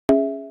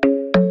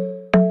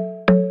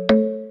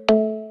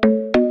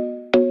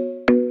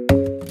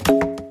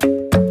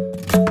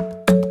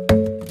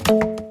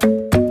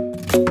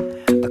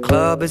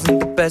club isn't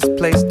the best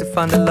place to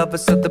find a lover,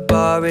 so the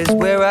bar is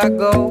where I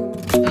go.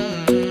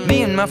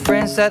 Me and my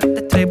friends at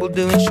the table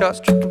doing shots,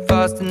 tripping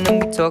fast, and then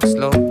we talk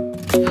slow.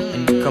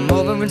 And you come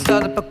over and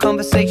start up a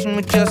conversation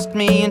with just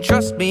me, and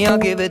trust me, I'll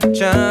give it a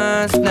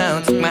chance.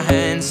 Now take my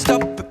hand,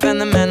 stop it, and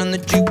the man on the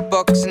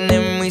jukebox, and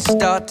then we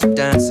start to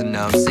dance. And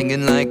now I'm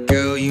singing like,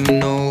 girl, you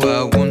know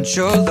I want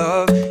your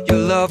love. Your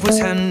love was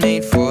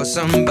handmade for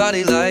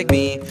somebody like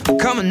me.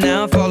 Come on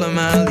now, follow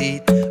my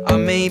lead. I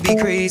may be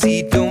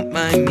crazy, don't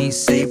mind me.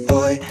 Say,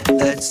 boy,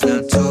 let's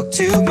not talk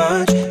too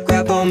much.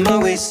 Grab on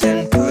my waist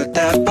and put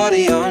that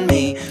body on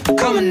me.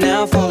 Come on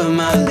now, follow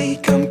my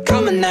lead.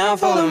 Come on now,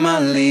 follow my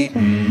lead.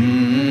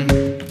 I'm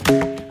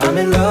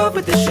in love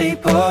with the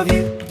shape of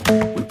you.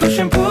 We push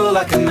and pull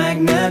like a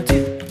magnet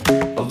do.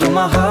 Although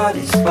my heart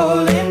is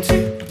falling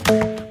too.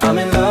 I'm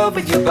in love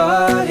with your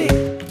body.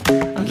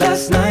 And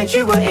last night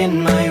you were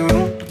in my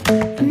room,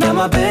 and now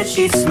my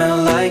bedsheets smell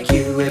like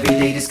you. Every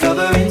day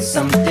discovering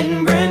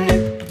something brand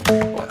new.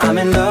 Well, I'm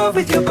in love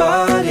with your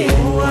body.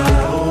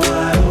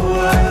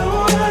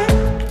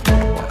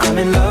 I'm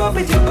in love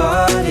with your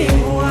body.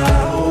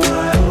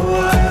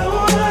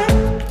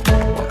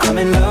 I'm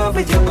in love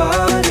with your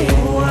body.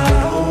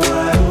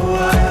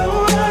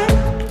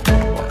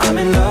 I'm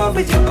in love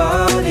with your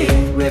body.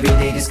 Every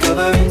day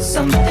discovering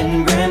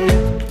something brand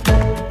new.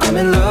 I'm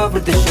in love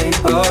with the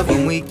shape of you.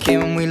 When we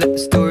came, we let the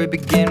story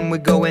begin. We're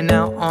going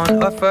out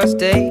on our first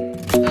date.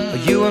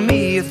 You and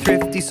me are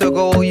thrifty, so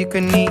go all you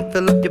can eat.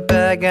 Fill up your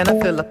bag and I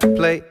fill up the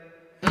plate.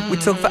 We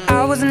talk for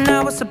hours and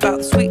hours about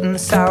the sweet and the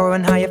sour,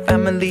 and how your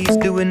family's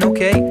doing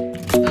okay.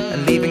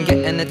 And leaving,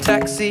 getting a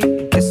taxi,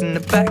 kissing the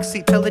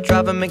backseat, tell the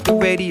driver make the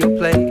radio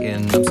play.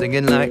 And I'm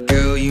singing like,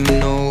 girl, you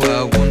know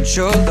I want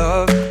your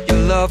love. Your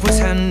love was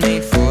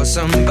handmade for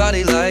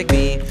somebody like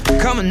me.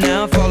 Come on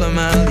now, follow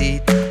my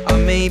lead. I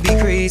may be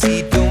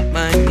crazy, don't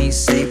mind me.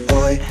 Say,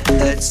 boy,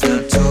 let's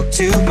not talk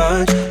too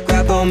much.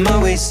 Grab on my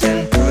waist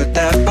and put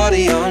that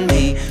body on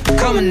me.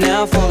 Come on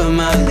now, follow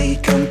my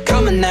lead. Come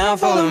on now,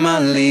 follow my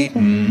lead.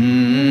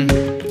 I'm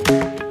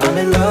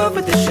in love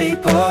with the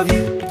shape of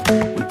you.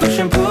 We push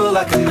and pull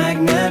like a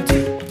magnet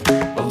do.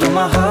 Although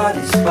my heart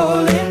is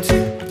falling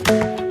too.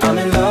 I'm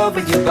in love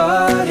with your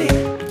body.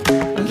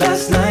 And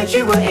last night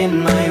you were in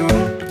my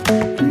room,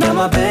 and now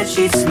my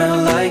bedsheets smell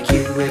like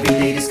you. Every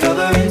day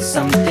discovering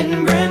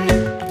something brand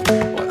new.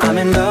 Well, I'm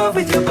in love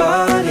with your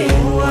body.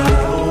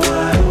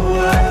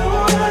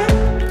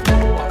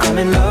 I'm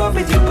in love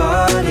with your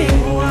body.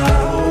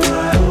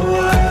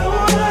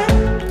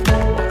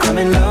 I'm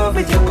in love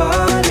with your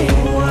body.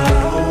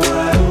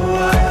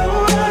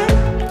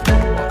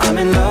 I'm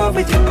in love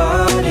with your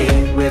body.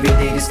 Every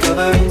day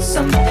discovering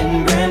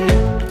something brand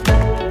new.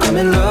 I'm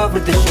in love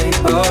with the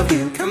shape of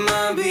you. Come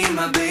on, be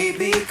my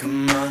baby,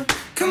 come on.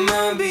 Come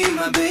on, be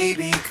my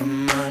baby,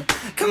 come on.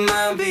 Come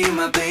on, be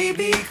my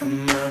baby,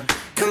 come on.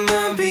 Come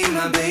on, be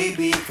my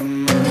baby,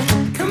 come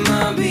on. Come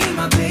on, be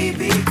my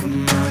baby,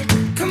 come on.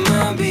 Come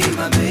on, be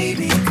my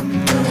baby,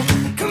 come on.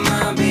 Come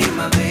on, be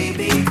my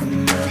baby,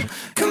 come on.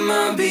 Come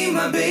on, be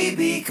my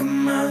baby,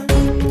 come on.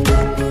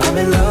 I'm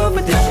in love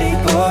with the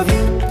shape of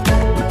you.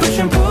 We push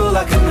and pull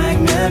like a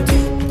magnet do.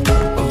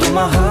 Although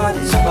my heart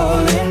is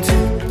falling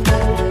too.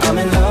 I'm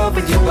in love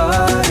with your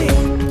body.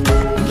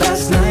 And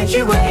last night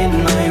you were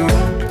in my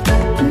room,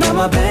 and now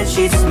my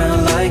bedsheets smell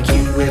like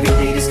you. Every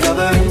day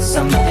discovering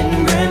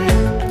something brand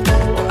new.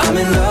 Well, I'm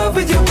in love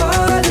with your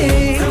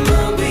body. Come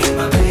on, be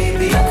my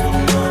baby,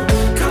 come on.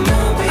 Come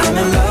on, be I'm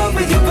in love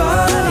with your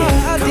body.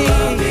 Come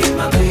on, be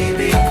my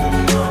baby,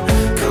 come on.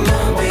 Come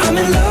on, be I'm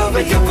in love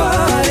with your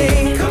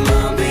body. Come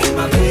on, be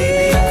my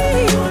baby,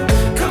 come on.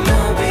 Come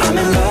on, be I'm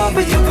in love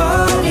with your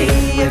body.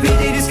 Every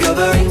day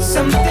discovering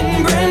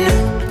something brand new.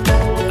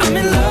 I'm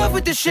in love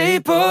with the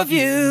shape of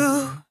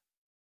you.